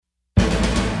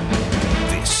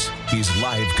is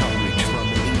live coverage from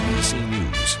ABC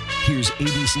News. Here's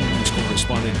ABC News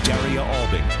correspondent Daria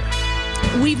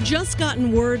Albinger. We've just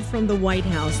gotten word from the White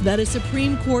House that a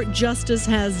Supreme Court justice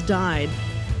has died.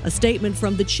 A statement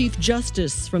from the Chief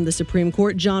Justice from the Supreme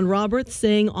Court, John Roberts,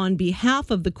 saying on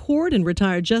behalf of the court and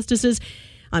retired justices,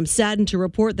 I'm saddened to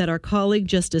report that our colleague,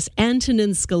 Justice Antonin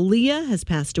Scalia, has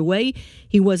passed away.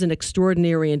 He was an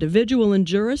extraordinary individual and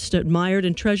jurist, admired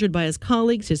and treasured by his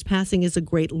colleagues. His passing is a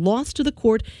great loss to the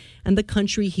court and the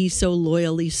country he so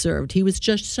loyally served. He was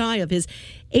just shy of his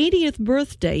 80th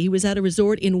birthday. He was at a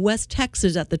resort in West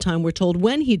Texas at the time, we're told,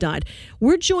 when he died.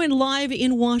 We're joined live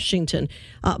in Washington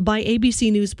by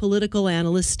ABC News political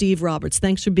analyst Steve Roberts.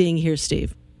 Thanks for being here,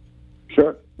 Steve.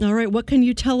 Sure. All right, what can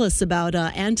you tell us about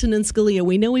Antonin Scalia?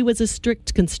 We know he was a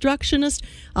strict constructionist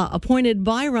appointed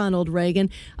by Ronald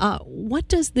Reagan. What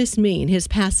does this mean, his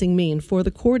passing mean, for the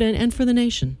court and for the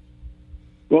nation?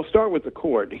 Well, start with the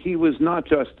court. He was not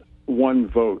just one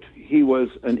vote. He was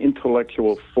an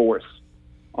intellectual force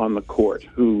on the court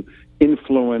who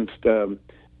influenced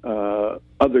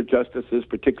other justices,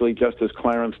 particularly Justice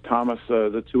Clarence Thomas.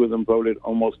 The two of them voted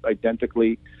almost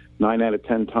identically 9 out of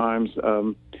 10 times.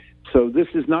 So this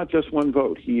is not just one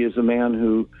vote. He is a man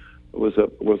who was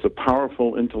a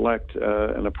powerful intellect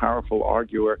and a powerful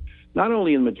arguer, not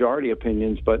only in majority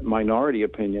opinions, but minority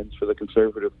opinions for the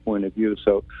conservative point of view.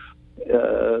 So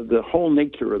the whole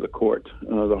nature of the court,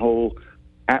 the whole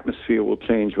atmosphere will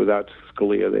change without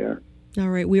Scalia there. All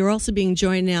right. We are also being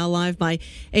joined now live by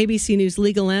ABC News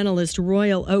legal analyst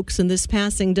Royal Oakes, and this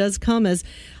passing does come as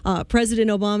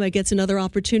President Obama gets another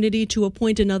opportunity to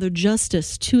appoint another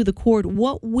justice to the court.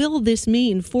 What will this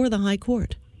mean for the High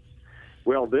Court?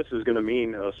 Well, this is going to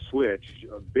mean a switch,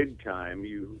 big time.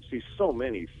 You see so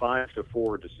many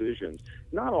 5-4 decisions.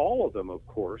 Not all of them, of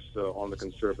course, on the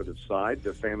conservative side.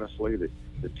 Famously,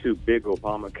 the two big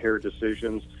Obamacare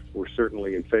decisions were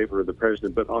certainly in favor of the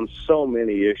president, but on so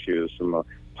many issues, from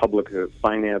public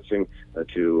financing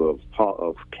to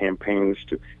of campaigns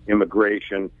to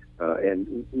immigration.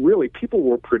 And really, people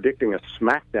were predicting a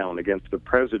smackdown against the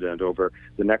president over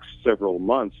the next several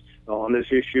months on this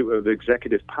issue of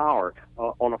executive power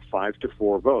on a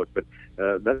 5-4 vote. But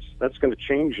that's going to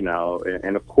change now.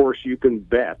 And of course, you can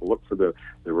bet, look for the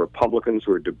Republicans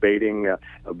who are debating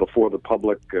before the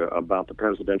public about the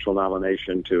presidential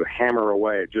nomination to hammer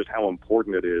away at just how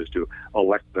important it is to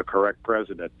elect the correct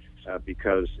president.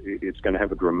 Because it's going to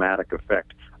have a dramatic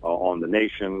effect on the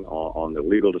nation, on the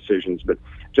legal decisions. But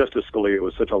Justice Scalia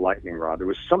was such a lightning rod. There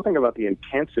was something about the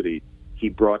intensity he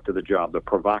brought to the job, the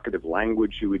provocative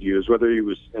language he would use, whether he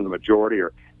was in the majority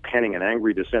or penning an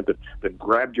angry dissent that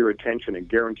grabbed your attention and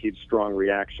guaranteed strong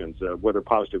reactions, whether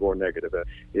positive or negative.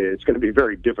 It's going to be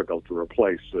very difficult to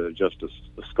replace Justice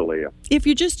Scalia. If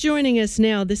you're just joining us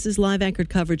now, this is live anchored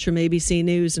coverage from ABC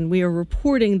News, and we are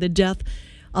reporting the death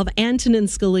of Antonin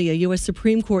Scalia, U.S.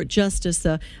 Supreme Court Justice,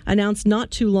 announced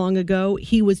not too long ago.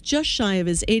 He was just shy of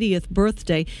his 80th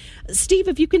birthday. Steve,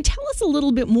 if you can tell us a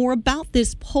little bit more about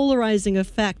this polarizing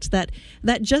effect that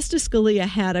Justice Scalia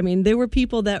had. I mean, there were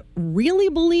people that really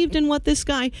believed in what this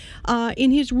guy,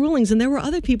 in his rulings, and there were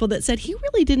other people that said he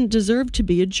really didn't deserve to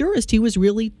be a jurist. He was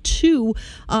really too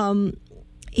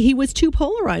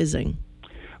polarizing.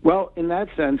 Well, in that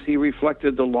sense, he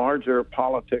reflected the larger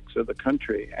politics of the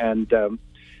country. And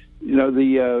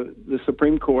the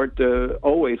Supreme Court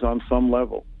always, on some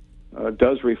level,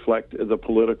 does reflect the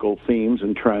political themes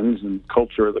and trends and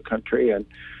culture of the country. And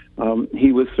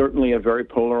he was certainly a very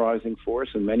polarizing force,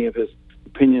 and many of his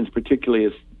opinions, particularly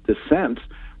his dissents,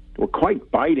 were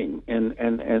quite biting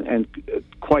and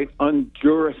quite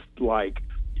unjurist-like.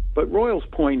 But Royal's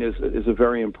point is a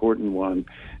very important one.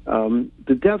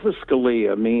 The death of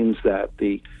Scalia means that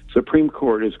the Supreme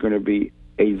Court is going to be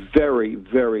a very,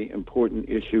 very important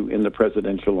issue in the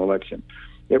presidential election.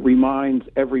 It reminds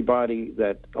everybody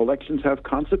that elections have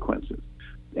consequences,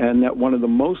 and that one of the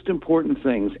most important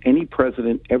things any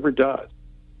president ever does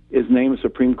is name a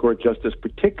Supreme Court justice,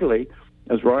 particularly,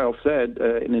 as Royal said,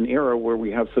 in an era where we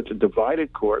have such a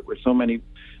divided court, where so many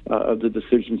of the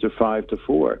decisions are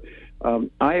 5-4.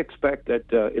 I expect that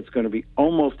it's going to be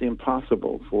almost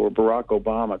impossible for Barack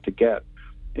Obama to get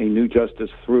a new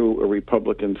justice through a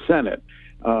Republican Senate,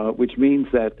 which means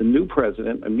that the new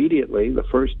president immediately,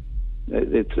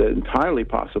 it's entirely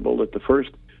possible that the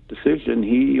first decision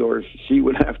he or she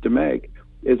would have to make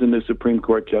is a new Supreme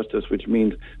Court justice, which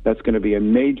means that's going to be a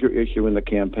major issue in the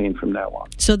campaign from now on.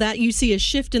 So that you see a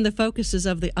shift in the focuses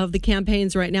of the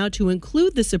campaigns right now to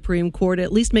include the Supreme Court,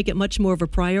 at least make it much more of a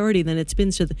priority than it's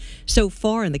been so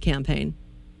far in the campaign.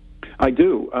 I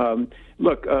do.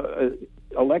 Look,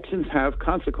 elections have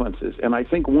consequences, and I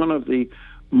think one of the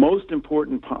most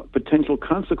important potential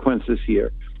consequences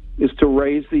here is to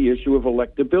raise the issue of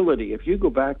electability. If you go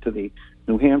back to the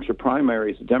New Hampshire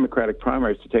primaries, the Democratic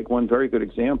primaries, to take one very good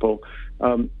example,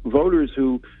 voters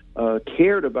who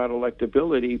cared about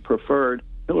electability preferred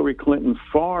Hillary Clinton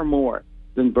far more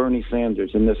than Bernie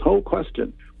Sanders. And this whole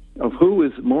question of who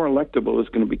is more electable is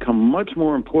going to become much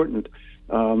more important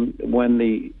when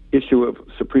the issue of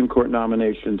Supreme Court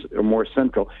nominations are more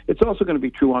central. It's also going to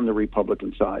be true on the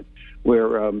Republican side,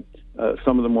 where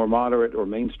some of the more moderate or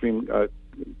mainstream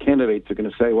candidates are going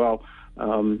to say, well,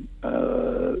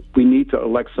 we need to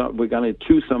elect we're going to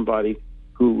choose somebody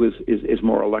who is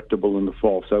more electable in the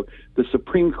fall. So the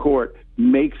Supreme Court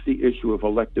makes the issue of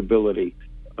electability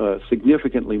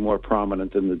significantly more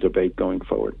prominent in the debate going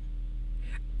forward.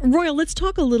 Royal, let's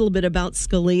talk a little bit about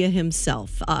Scalia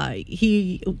himself.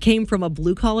 He came from a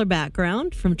blue-collar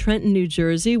background from Trenton, New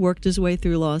Jersey, worked his way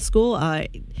through law school,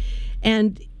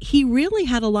 and he really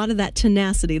had a lot of that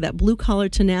tenacity, that blue-collar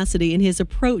tenacity in his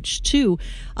approach to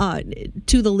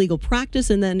the legal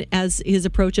practice, and then as his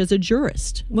approach as a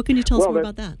jurist. What can you tell us more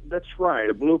about that? That's right.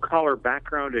 A blue-collar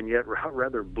background and yet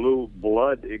rather blue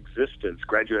blood existence.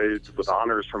 Graduated with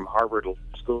honors from Harvard Law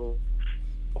School.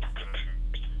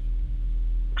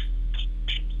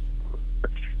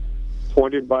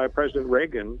 Appointed by President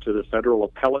Reagan to the federal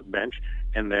appellate bench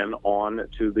and then on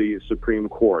to the Supreme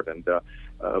Court. And,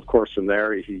 of course, from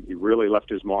there, he really left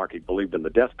his mark. He believed in the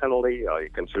death penalty. He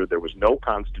considered there was no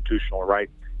constitutional right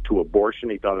to abortion.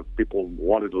 He thought if people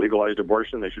wanted legalized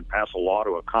abortion, they should pass a law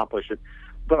to accomplish it.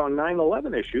 But on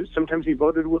 9/11 issues, sometimes he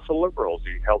voted with the liberals.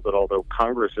 He held that although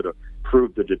Congress had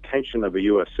approved the detention of a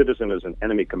U.S. citizen as an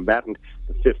enemy combatant,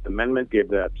 the Fifth Amendment gave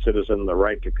that citizen the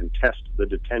right to contest the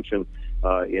detention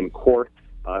in court.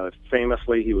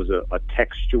 Famously, he was a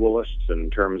textualist in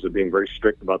terms of being very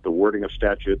strict about the wording of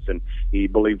statutes, and he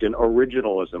believed in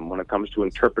originalism when it comes to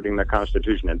interpreting the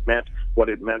Constitution. It meant what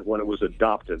it meant when it was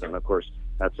adopted, and of course,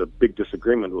 that's a big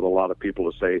disagreement with a lot of people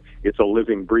who say it's a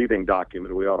living, breathing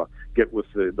document. We ought to get with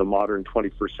the modern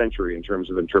 21st century in terms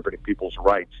of interpreting people's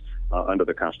rights under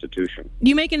the Constitution.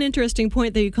 You make an interesting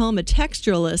point that you call him a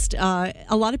textualist.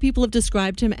 A lot of people have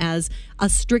described him as a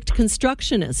strict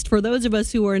constructionist. For those of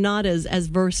us who are not as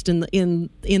versed in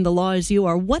the law as you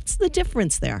are, what's the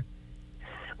difference there?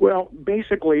 Well,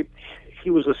 basically,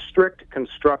 he was a strict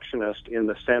constructionist in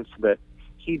the sense that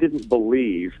he didn't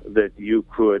believe that you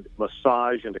could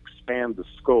massage and expand the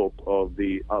scope of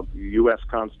the U.S.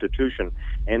 Constitution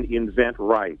and invent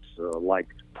rights like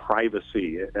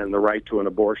privacy and the right to an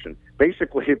abortion.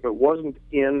 Basically, if it wasn't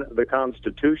in the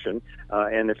Constitution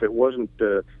and if it wasn't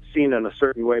seen in a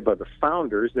certain way by the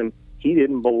founders, then he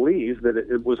didn't believe that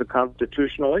it was a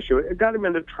constitutional issue. It got him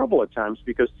into trouble at times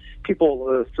because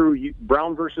people threw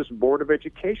Brown versus Board of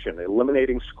Education,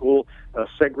 eliminating school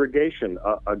segregation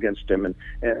against him,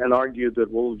 and argued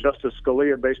that, well, Justice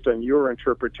Scalia, based on your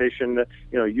interpretation,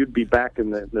 you'd be back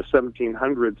in the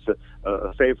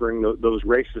 1700s favoring those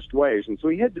racist ways. And so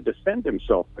he had to defend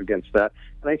himself against that.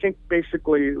 And I think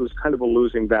basically it was kind of a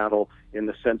losing battle in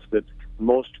the sense that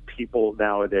most people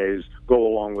nowadays go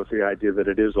along with the idea that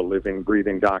it is a living,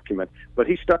 breathing document. But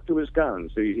he stuck to his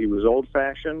guns. He was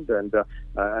old-fashioned, and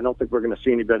I don't think we're going to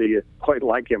see anybody quite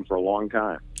like him for a long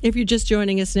time. If you're just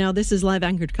joining us now, this is live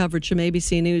anchored coverage from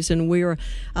ABC News, and we're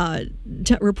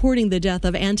reporting the death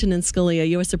of Antonin Scalia,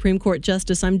 U.S. Supreme Court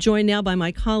Justice. I'm joined now by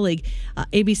my colleague,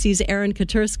 ABC's Aaron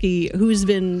Katersky, who's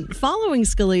been following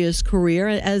Scalia's career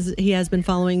as he has been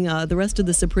following the rest of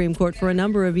the Supreme Court for a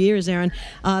number of years. Aaron,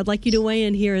 I'd like you to weigh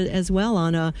in here as well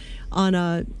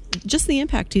on just the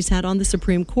impact he's had on the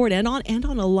Supreme Court and on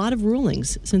a lot of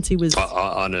rulings since he was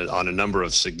on a number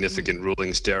of significant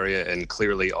rulings, Daria, and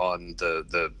clearly on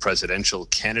the presidential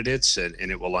candidates, and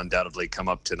it will undoubtedly come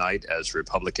up tonight as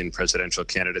Republican presidential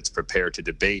candidates prepare to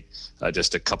debate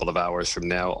just a couple of hours from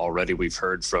now. Already we've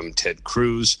heard from Ted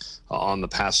Cruz on the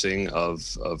passing of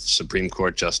Supreme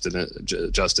Court Justice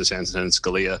Antonin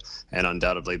Scalia, and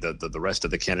undoubtedly the rest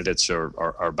of the candidates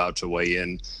are about to weigh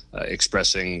in,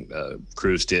 expressing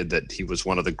Cruz did that he was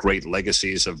one of the great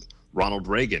legacies of Ronald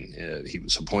Reagan. He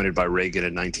was appointed by Reagan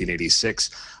in 1986.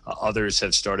 Others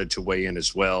have started to weigh in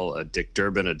as well. Dick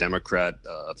Durbin, a Democrat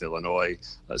of Illinois,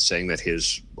 saying that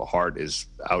his heart is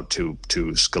out to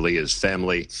Scalia's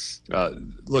family.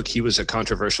 Look, he was a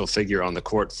controversial figure on the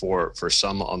court for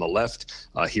some on the left,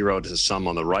 a hero to some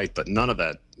on the right, but none of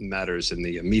that matters in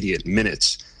the immediate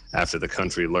minutes after the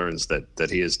country learns that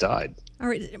he has died. All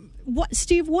right,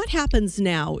 Steve, what happens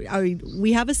now?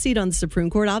 We have a seat on the Supreme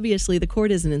Court. Obviously, the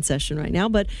court isn't in session right now,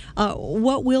 but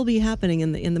what will be happening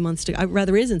in the months to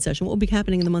is in session? What will be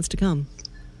happening in the months to come?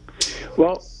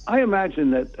 Well, I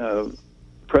imagine that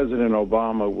President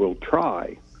Obama will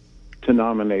try to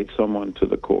nominate someone to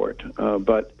the court,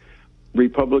 but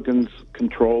Republicans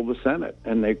control the Senate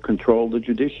and they control the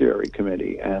Judiciary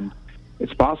Committee, and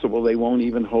it's possible they won't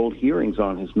even hold hearings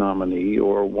on his nominee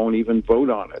or won't even vote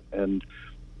on it. And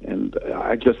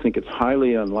I just think it's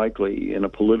highly unlikely in a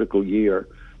political year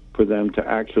for them to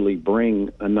actually bring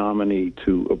a nominee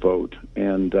to a vote.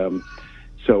 And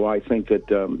so I think that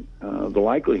the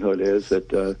likelihood is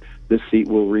that this seat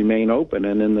will remain open,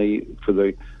 and for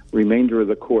the remainder of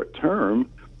the court term,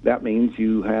 that means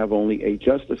you have only 8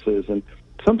 justices. And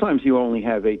sometimes you only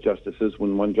have 8 justices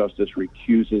when one justice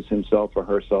recuses himself or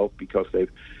herself because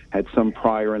they've had some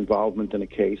prior involvement in a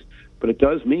case. But it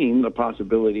does mean the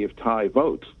possibility of tie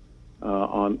votes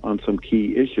on some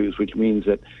key issues, which means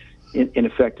that, in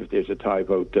effect, if there's a tie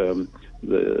vote,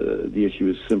 the issue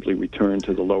is simply returned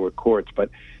to the lower courts. But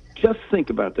just think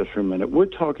about this for a minute. We're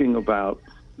talking about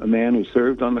a man who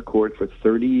served on the court for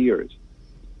 30 years.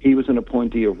 He was an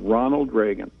appointee of Ronald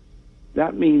Reagan.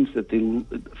 That means that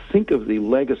think of the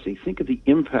legacy, think of the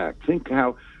impact, think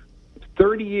how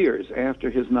 30 years after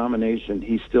his nomination,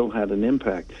 he still had an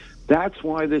impact. That's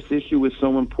why this issue is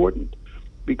so important,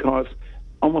 because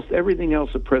almost everything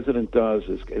else the president does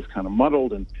is kind of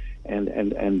muddled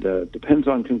and depends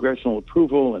on congressional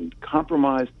approval and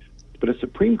compromise. But a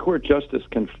Supreme Court justice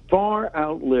can far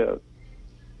outlive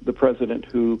the president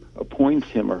who appoints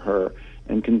him or her,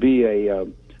 and can be a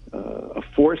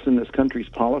force in this country's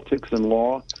politics and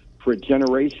law for a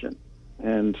generation.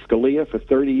 And Scalia, for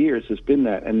 30 years, has been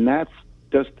that. And that's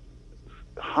just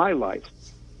highlights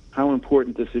how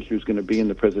important this issue is going to be in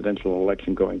the presidential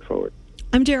election going forward.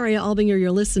 I'm Daria Albinger.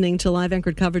 You're listening to live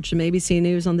anchored coverage from ABC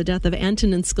News on the death of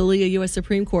Antonin Scalia, U.S.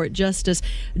 Supreme Court Justice,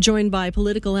 joined by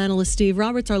political analyst Steve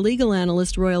Roberts, our legal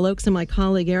analyst Royal Oakes, and my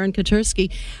colleague Aaron Kotursky.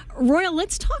 Royal,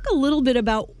 let's talk a little bit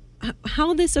about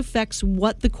how this affects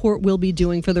what the court will be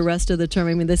doing for the rest of the term.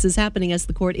 I mean, this is happening as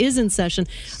the court is in session.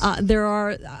 There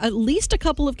are at least a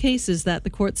couple of cases that the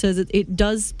court says it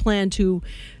does plan to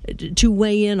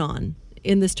weigh in on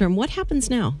in this term. What happens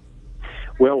now?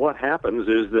 Well, what happens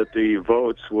is that the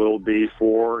votes will be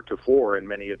 4-4 in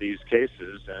many of these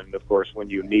cases, and of course,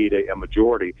 when you need a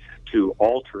majority to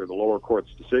alter the lower court's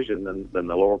decision, then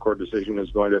the lower court decision is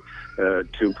going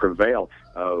to prevail.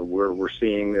 We're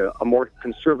seeing a more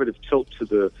conservative tilt to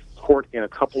the court in a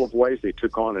couple of ways. They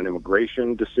took on an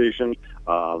immigration decision,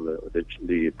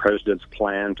 the president's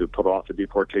plan to put off the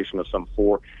deportation of some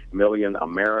 4 million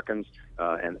Americans.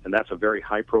 And that's a very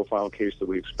high-profile case that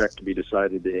we expect to be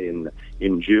decided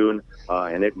in June,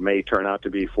 and it may turn out to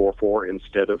be 4-4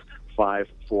 instead of 5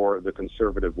 for the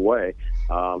conservative way.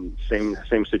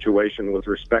 Same situation with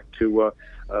respect to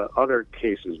other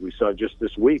cases. We saw just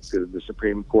this week the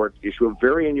Supreme Court issue a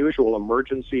very unusual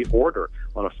emergency order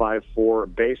on a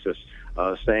 5-4 basis,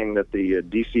 saying that the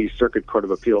D.C. Circuit Court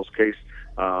of Appeals case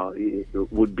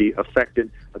would be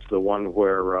affected. That's the one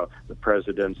where the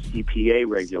president's EPA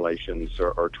regulations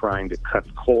are trying to cut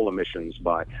coal emissions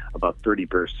by about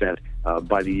 30%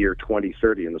 by the year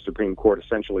 2030. And the Supreme Court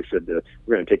essentially said that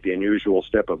we're going to take the unusual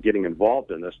step of getting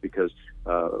involved in this because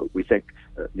we think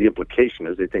the implication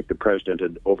is they think the president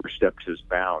had overstepped his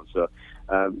bounds.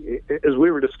 As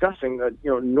we were discussing,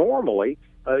 normally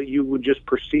you would just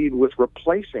proceed with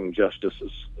replacing Justice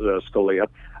Scalia.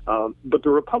 But the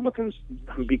Republicans,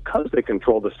 because they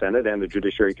control the Senate and the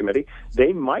Judiciary Committee,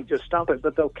 they might just stop it,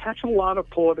 but they'll catch a lot of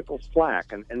political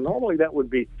flack. And normally that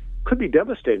could be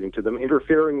devastating to them,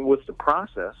 interfering with the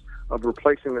process of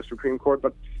replacing the Supreme Court.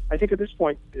 But I think at this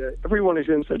point, everyone is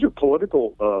in such a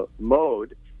political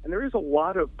mode, and there is a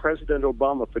lot of President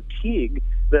Obama fatigue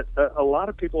that a lot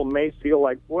of people may feel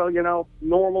like, well,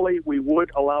 normally we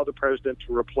would allow the president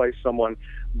to replace someone,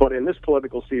 but in this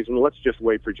political season, let's just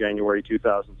wait for January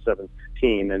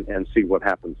 2017 and see what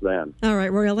happens then. All right,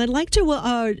 Royal. I'd like to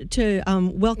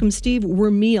welcome Steve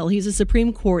Vermeil. He's a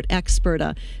Supreme Court expert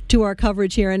to our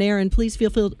coverage here. And Aaron, please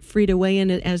feel free to weigh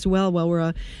in as well while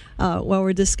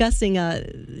we're discussing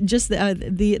just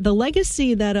the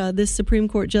legacy that this Supreme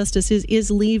Court justice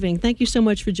is leaving. Thank you so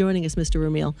much for joining us, Mr.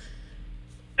 Vermeil.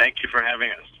 Thank you for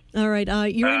having us. All right.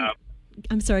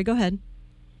 I'm sorry. Go ahead.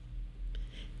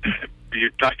 You're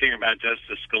talking about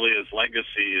Justice Scalia's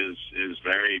legacy is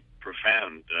very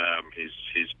profound.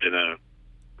 He's been a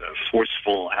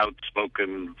forceful,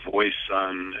 outspoken voice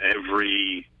on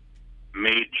every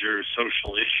major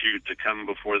social issue to come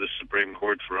before the Supreme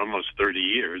Court for almost 30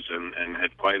 years and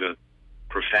had quite a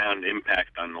profound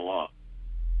impact on the law.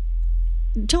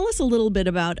 Tell us a little bit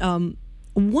about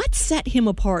What set him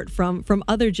apart from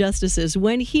other justices?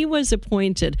 When he was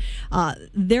appointed,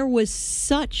 there was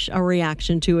such a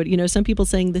reaction to it. You know, some people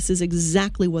saying this is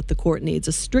exactly what the court needs,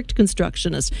 a strict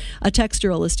constructionist, a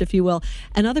textualist, if you will,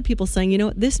 and other people saying, you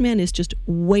know, this man is just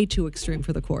way too extreme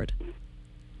for the court.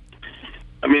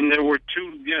 I mean, there were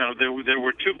two. You know, there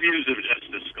were two views of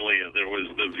Justice Scalia. There was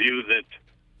the view that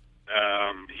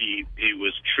he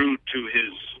was true to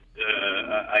his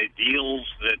ideals,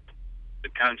 that the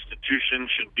Constitution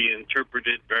should be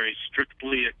interpreted very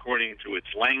strictly according to its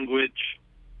language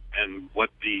and what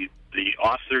the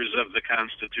authors of the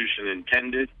Constitution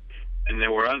intended. And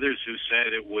there were others who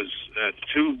said it was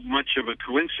too much of a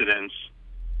coincidence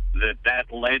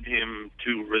that led him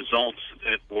to results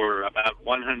that were about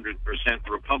 100%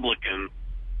 Republican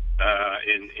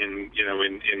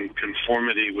in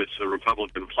conformity with the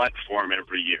Republican platform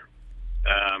every year.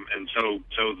 And so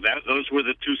those were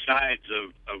the two sides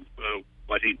of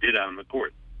what he did on the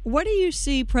court. What do you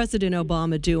see President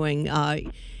Obama doing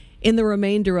in the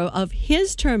remainder of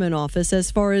his term in office as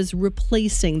far as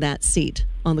replacing that seat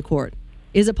on the court?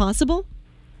 Is it possible?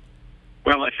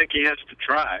 Well, I think he has to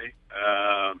try.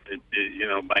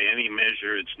 By any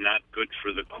measure, it's not good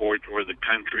for the court or the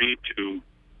country to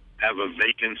have a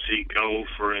vacancy go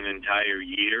for an entire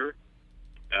year.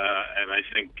 And I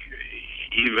think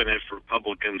even if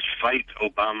Republicans fight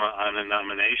Obama on a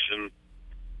nomination,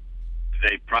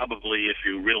 they probably, if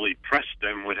you really pressed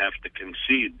them, would have to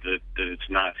concede that it's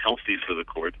not healthy for the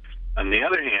court. On the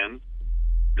other hand,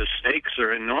 the stakes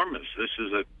are enormous. This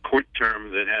is a court term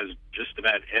that has just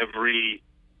about every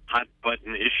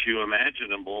hot-button issue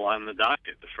imaginable on the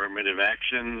docket: affirmative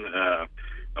action,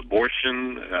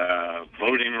 abortion,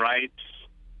 voting rights,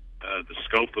 the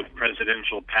scope of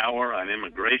presidential power on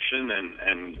immigration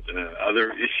and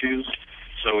other issues.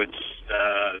 So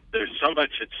there's so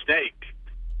much at stake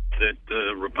that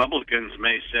the Republicans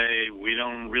may say, we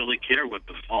don't really care what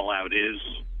the fallout is.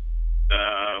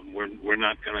 We're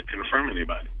not going to confirm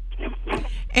anybody.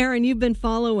 Aaron, you've been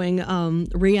following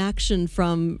reaction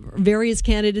from various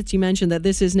candidates. You mentioned that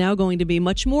this is now going to be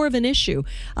much more of an issue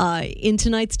in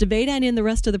tonight's debate and in the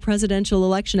rest of the presidential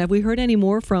election. Have we heard any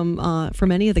more from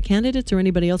any of the candidates or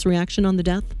anybody else reaction on the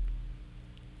death?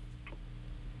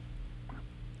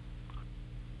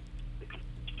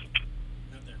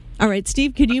 All right,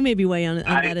 Steve, could you maybe weigh on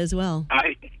that as well?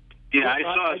 I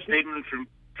saw a statement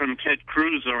from Ted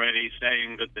Cruz already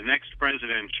saying that the next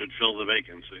president should fill the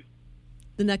vacancy.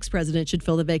 The next president should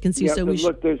fill the vacancy. Yeah, so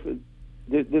look,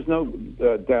 there's no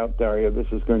doubt, Daria, this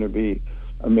is going to be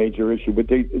a major issue. But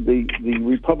the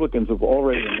Republicans have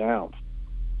already announced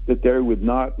that they would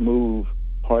not move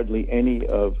hardly any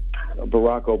of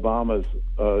Barack Obama's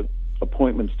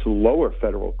appointments to lower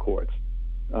federal courts.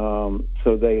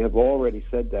 So they have already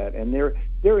said that. And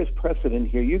there is precedent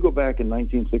here. You go back in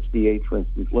 1968, for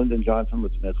instance, Lyndon Johnson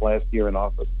was in his last year in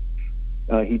office.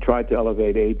 He tried to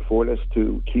elevate Abe Fortas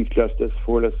to Chief Justice.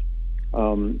 Fortas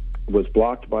was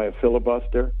blocked by a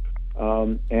filibuster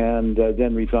and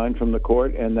then resigned from the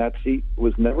court, and that seat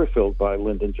was never filled by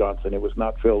Lyndon Johnson. It was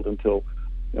not filled until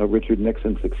Richard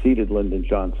Nixon succeeded Lyndon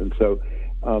Johnson. So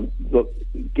look,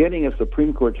 getting a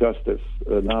Supreme Court justice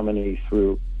nominee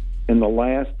through in the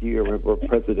last year of a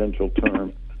presidential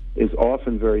term is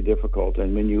often very difficult.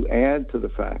 And when you add to the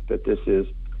fact that this is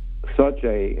such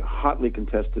a hotly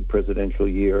contested presidential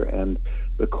year, and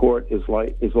the court is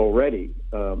already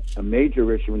a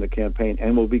major issue in the campaign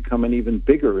and will become an even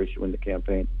bigger issue in the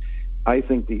campaign, I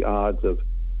think the odds of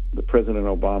the President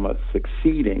Obama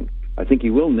succeeding, I think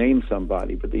he will name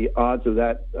somebody, but the odds of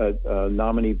that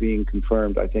nominee being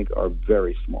confirmed, I think, are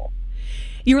very small.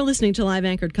 You're listening to live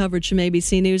anchored coverage from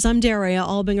ABC News. I'm Daria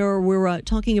Albinger. We're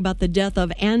talking about the death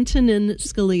of Antonin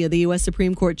Scalia, the U.S.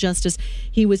 Supreme Court Justice.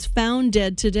 He was found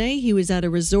dead today. He was at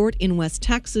a resort in West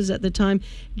Texas at the time,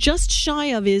 just shy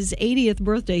of his 80th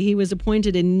birthday. He was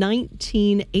appointed in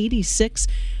 1986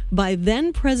 by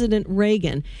then President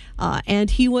Reagan,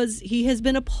 and he has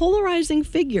been a polarizing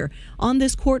figure on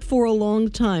this court for a long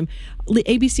time.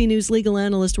 ABC News legal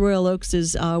analyst Royal Oakes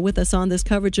is with us on this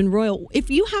coverage. And Royal, if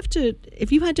you had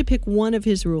to pick one of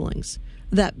his rulings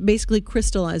that basically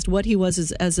crystallized what he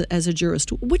was as a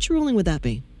jurist, which ruling would that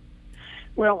be?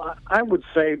 Well, I would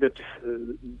say that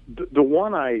the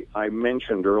one I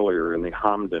mentioned earlier in the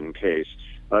Hamdan case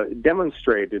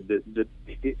demonstrated that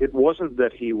it wasn't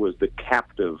that he was the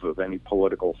captive of any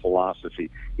political philosophy.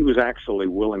 He was actually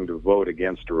willing to vote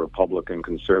against a Republican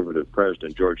conservative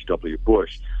president, George W.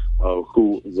 Bush,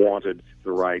 who wanted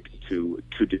the right to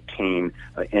detain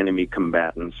enemy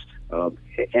combatants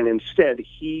And instead,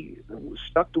 he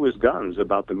stuck to his guns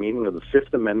about the meaning of the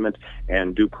Fifth Amendment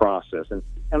and due process. And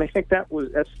I think that's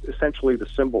essentially the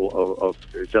symbol of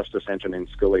Justice Antonin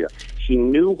Scalia. He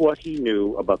knew what he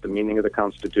knew about the meaning of the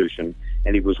Constitution,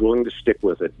 and he was willing to stick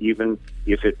with it, even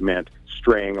if it meant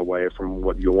straying away from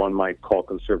what one might call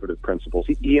conservative principles.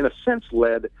 He, in a sense,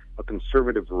 led a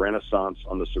conservative renaissance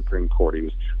on the Supreme Court. He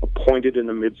was appointed in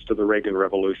the midst of the Reagan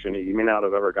Revolution. He may not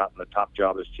have ever gotten the top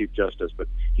job as Chief Justice, but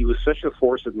he was such a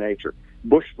force of nature.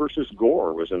 Bush versus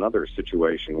Gore was another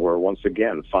situation where, once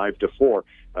again, 5-4,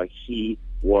 he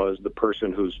was the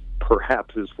person whose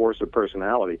perhaps his force of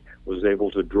personality was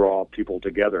able to draw people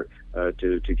together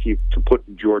to put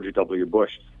George W.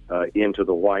 Bush into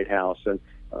the White House. And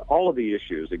all of the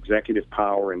issues, executive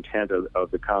power, intent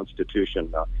of the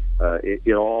Constitution,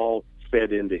 it all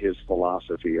fed into his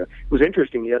philosophy. It was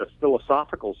interesting. He had a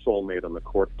philosophical soulmate on the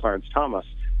court, Clarence Thomas,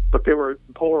 but they were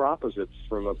polar opposites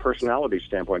from a personality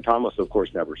standpoint. Thomas, of course,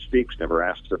 never speaks, never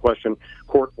asks a question.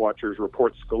 Court watchers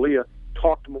report Scalia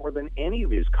talked more than any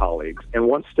of his colleagues, and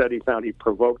one study found he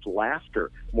provoked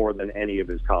laughter more than any of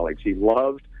his colleagues. He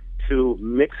loved to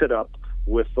mix it up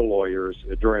with the lawyers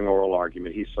during oral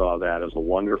argument. He saw that as a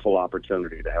wonderful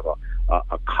opportunity to have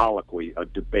a colloquy, a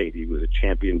debate. He was a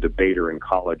champion debater in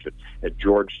college at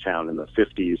Georgetown in the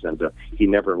 50s, and he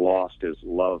never lost his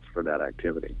love for that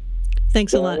activity.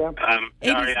 Thanks a lot.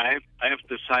 Sorry, I have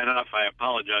to sign off. I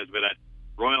apologize, but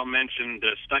Royal mentioned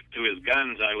stuck to his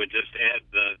guns. I would just add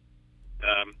the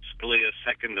Scalia's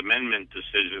Second Amendment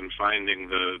decision finding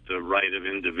the right of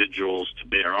individuals to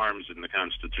bear arms in the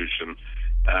Constitution,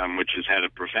 which has had a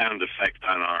profound effect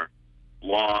on our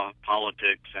law,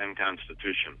 politics, and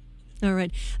Constitution. All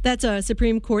right. That's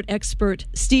Supreme Court expert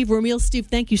Steve Romeel. Steve,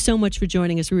 thank you so much for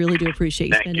joining us. We really do appreciate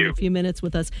you spending a few minutes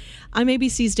with us. I'm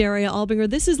ABC's Daria Albinger.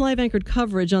 This is live anchored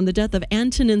coverage on the death of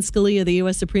Antonin Scalia, the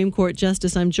U.S. Supreme Court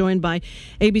Justice. I'm joined by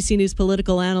ABC News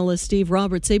political analyst Steve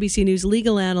Roberts, ABC News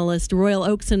legal analyst Royal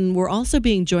Oakes, and we're also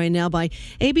being joined now by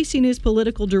ABC News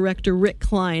political director Rick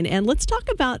Klein. And let's talk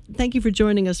about, thank you for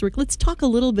joining us, Rick. Let's talk a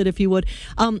little bit, if you would,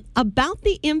 about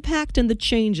the impact and the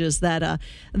changes that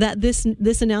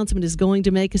this announcement is going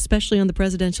to make, especially on the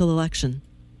presidential election.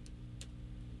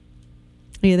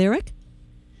 Are you there, Rick?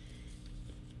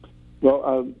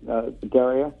 Well,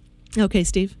 Daria? Okay,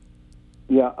 Steve.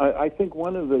 Yeah, I think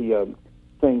one of the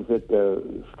things that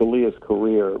Scalia's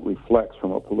career reflects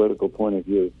from a political point of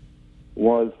view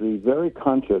was the very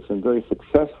conscious and very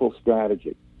successful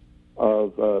strategy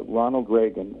of Ronald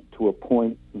Reagan to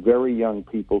appoint very young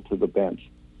people to the bench.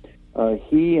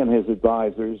 He and his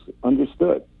advisors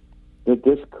understood that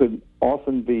this could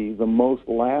often be the most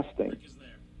lasting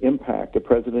impact a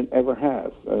president ever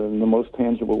has in the most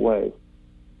tangible way.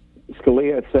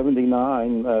 Scalia at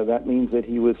 79, that means that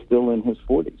he was still in his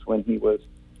 40s,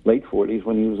 late 40s,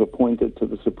 when he was appointed to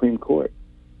the Supreme Court.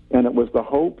 And it was the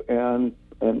hope and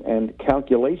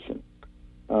calculation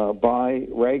by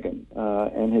Reagan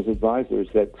and his advisors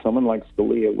that someone like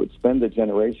Scalia would spend a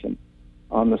generation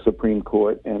on the Supreme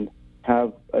Court and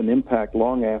have an impact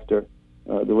long after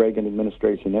the Reagan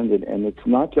administration ended. And it's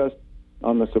not just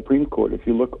on the Supreme Court. If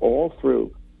you look all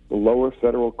through the lower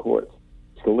federal courts,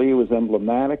 Scalia was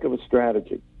emblematic of a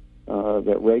strategy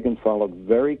that Reagan followed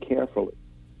very carefully.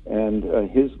 And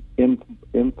his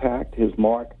impact, his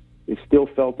mark, is still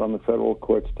felt on the federal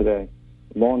courts today,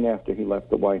 long after he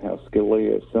left the White House.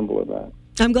 Scalia is a symbol of that.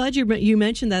 I'm glad you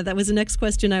mentioned that. That was the next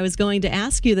question I was going to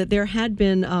ask you, that there had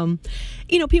been,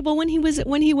 people when he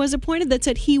was appointed that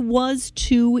said he was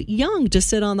too young to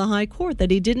sit on the high court,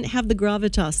 that he didn't have the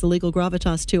gravitas, the legal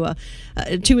gravitas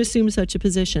to assume such a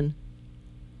position.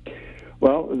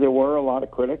 Well, there were a lot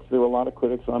of critics. There were a lot of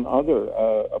critics on other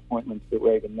appointments that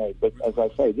Reagan made. But as I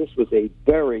say, this was a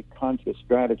very conscious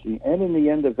strategy, and in the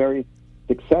end, a very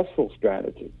successful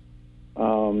strategy,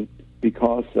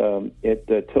 because it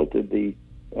tilted the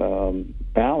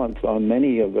balance on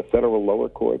many of the federal lower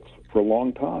courts for a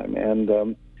long time, and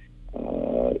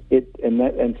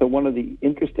so one of the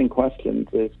interesting questions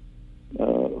is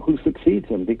who succeeds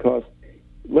him, because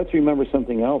let's remember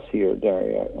something else here,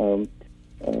 Daria.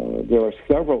 There are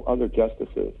several other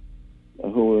justices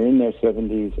who are in their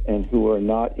 70s and who are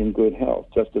not in good health.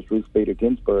 Justice Ruth Bader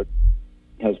Ginsburg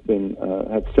has been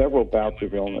had several bouts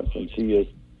of illness, and she is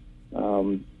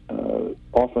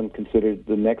often considered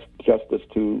the next justice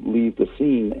to leave the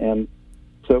scene. And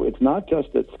so it's not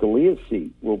just that Scalia's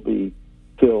seat will be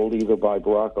filled either by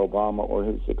Barack Obama or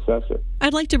his successor.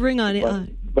 I'd like to bring on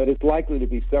but it's likely to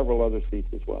be several other seats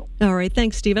as well. All right.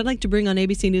 Thanks, Steve. I'd like to bring on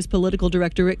ABC News political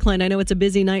director Rick Klein. I know it's a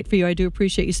busy night for you. I do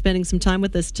appreciate you spending some time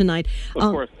with us tonight.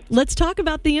 Of course. Let's talk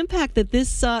about the impact that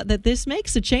this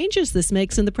makes, the changes this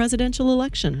makes in the presidential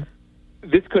election.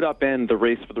 This could upend the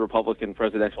race for the Republican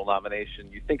presidential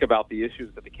nomination. You think about the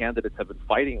issues that the candidates have been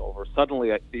fighting over.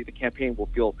 Suddenly, the campaign will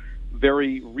feel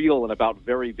very real and about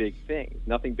very big things.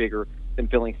 Nothing bigger than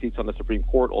filling seats on the Supreme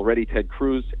Court. Already, Ted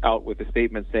Cruz out with a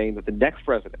statement saying that the next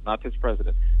president, not this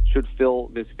president, should fill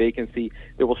this vacancy.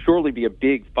 There will surely be a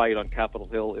big fight on Capitol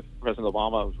Hill if President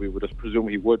Obama, as we would just presume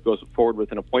he would, goes forward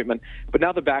with an appointment. But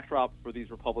now the backdrop for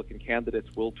these Republican candidates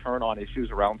will turn on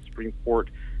issues around the Supreme Court.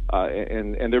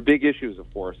 And they're big issues,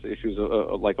 of course, issues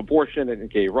like abortion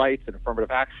and gay rights and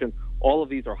affirmative action. All of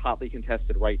these are hotly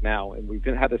contested right now, and we've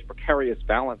had this precarious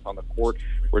balance on the court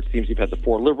where it seems you've had the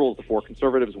 4 liberals, the 4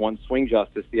 conservatives, 1 swing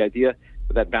justice. The idea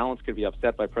that balance could be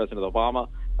upset by President Obama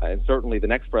and certainly the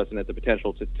next president, the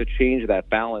potential to change that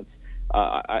balance.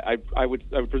 I would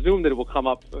presume that it will come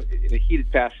up in a heated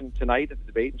fashion tonight at the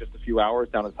debate in just a few hours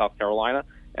down in South Carolina.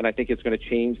 And I think it's going to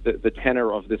change the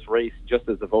tenor of this race just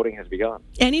as the voting has begun.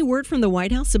 Any word from the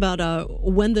White House about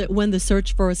when the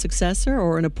search for a successor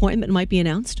or an appointment might be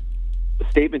announced? The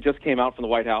statement just came out from the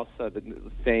White House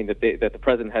saying that the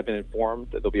president had been informed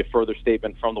that there'll be a further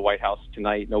statement from the White House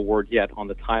tonight. No word yet on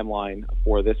the timeline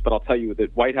for this, but I'll tell you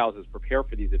that White House is prepared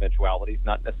for these eventualities,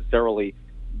 not necessarily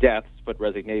deaths, but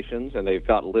resignations, and they've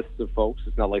got lists of folks.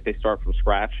 It's not like they start from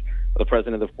scratch. The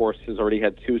president, of course, has already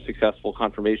had 2 successful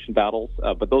confirmation battles,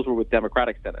 but those were with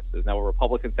Democratic Senates. There's now a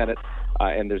Republican Senate,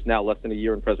 and there's now less than a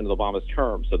year in President Obama's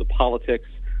term. So the politics,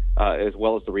 as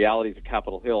well as the realities of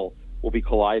Capitol Hill, will be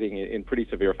colliding in pretty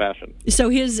severe fashion. So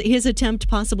his attempt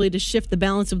possibly to shift the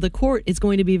balance of the court is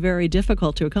going to be very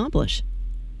difficult to accomplish.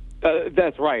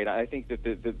 That's right. I think that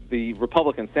the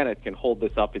Republican Senate can hold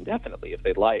this up indefinitely if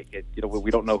they'd like.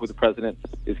 We don't know who the president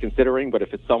is considering, but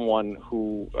if it's someone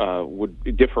who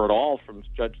would differ at all from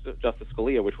Justice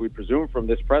Scalia, which we presume from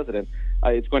this president,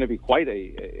 it's going to be quite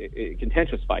a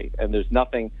contentious fight. And there's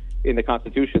nothing in the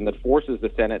Constitution that forces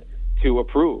the Senate to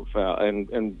approve.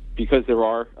 And because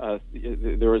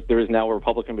there is now a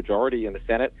Republican majority in the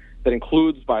Senate that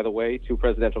includes, by the way, 2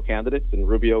 presidential candidates, in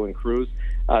Rubio and Cruz,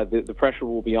 the pressure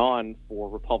will be on for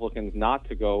Republicans not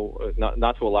to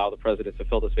allow the president to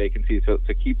fill this vacancy,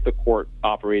 to keep the court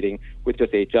operating with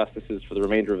just 8 justices for the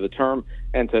remainder of the term,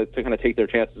 and to kind of take their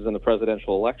chances in the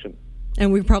presidential election.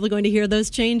 And we're probably going to hear those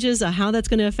changes, how that's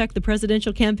going to affect the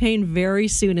presidential campaign very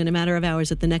soon, in a matter of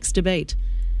hours at the next debate.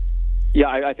 Yeah,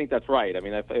 I think that's right. I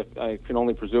mean, I can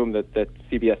only presume that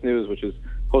CBS News, which is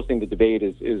hosting the debate,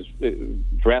 is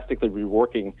drastically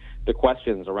reworking the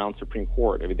questions around Supreme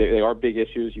Court. I mean, they are big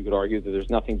issues. You could argue that there's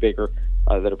nothing bigger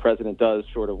that a president does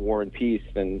short of war and peace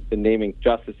than naming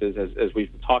justices, as we've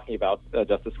been talking about.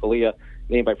 Justice Scalia,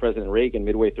 named by President Reagan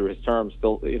midway through his term,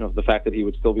 still, the fact that he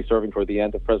would still be serving toward the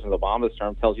end of President Obama's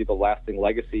term tells you the lasting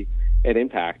legacy and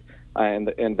impact.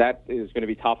 And that is going to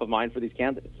be top of mind for these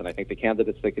candidates. And I think the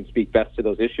candidates that can speak best to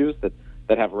those issues,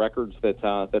 that have records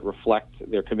that reflect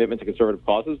their commitment to conservative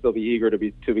causes, they'll be eager to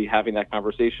be having that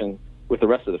conversation with the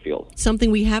rest of the field.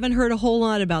 Something we haven't heard a whole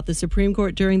lot about the Supreme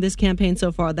Court during this campaign so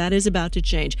far. That is about to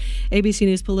change. ABC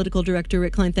News political director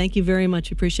Rick Klein, thank you very much.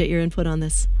 Appreciate your input on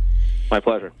this. My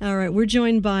pleasure. All right, we're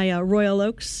joined by Royal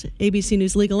Oaks, ABC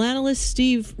News legal analyst,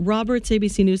 Steve Roberts,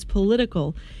 ABC News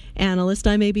political analyst.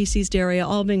 I'm ABC's Daria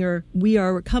Albinger. We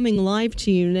are coming live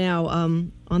to you now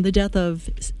on the death of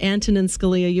Antonin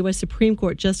Scalia, U.S. Supreme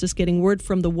Court Justice, getting word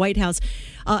from the White House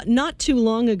not too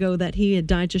long ago that he had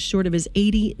died just short of his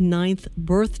 89th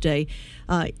birthday.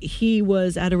 He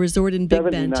was at a resort in Big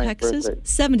Bend, Texas.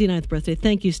 79th birthday.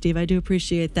 Thank you, Steve. I do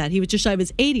appreciate that. He was just shy of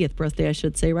his 80th birthday, I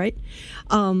should say, right?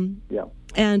 Yeah.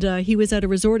 And he was at a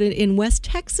resort in West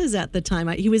Texas at the time.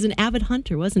 He was an avid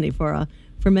hunter, wasn't he, for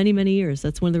many, many years.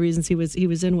 That's one of the reasons he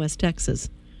was in West Texas.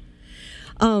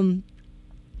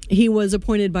 He was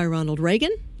appointed by Ronald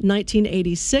Reagan,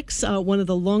 1986, one of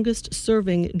the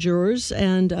longest-serving jurors,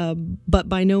 but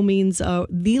by no means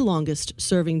the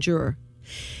longest-serving juror.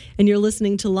 And you're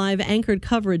listening to live anchored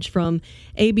coverage from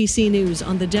ABC News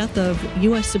on the death of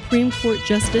U.S. Supreme Court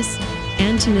Justice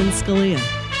Antonin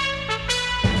Scalia.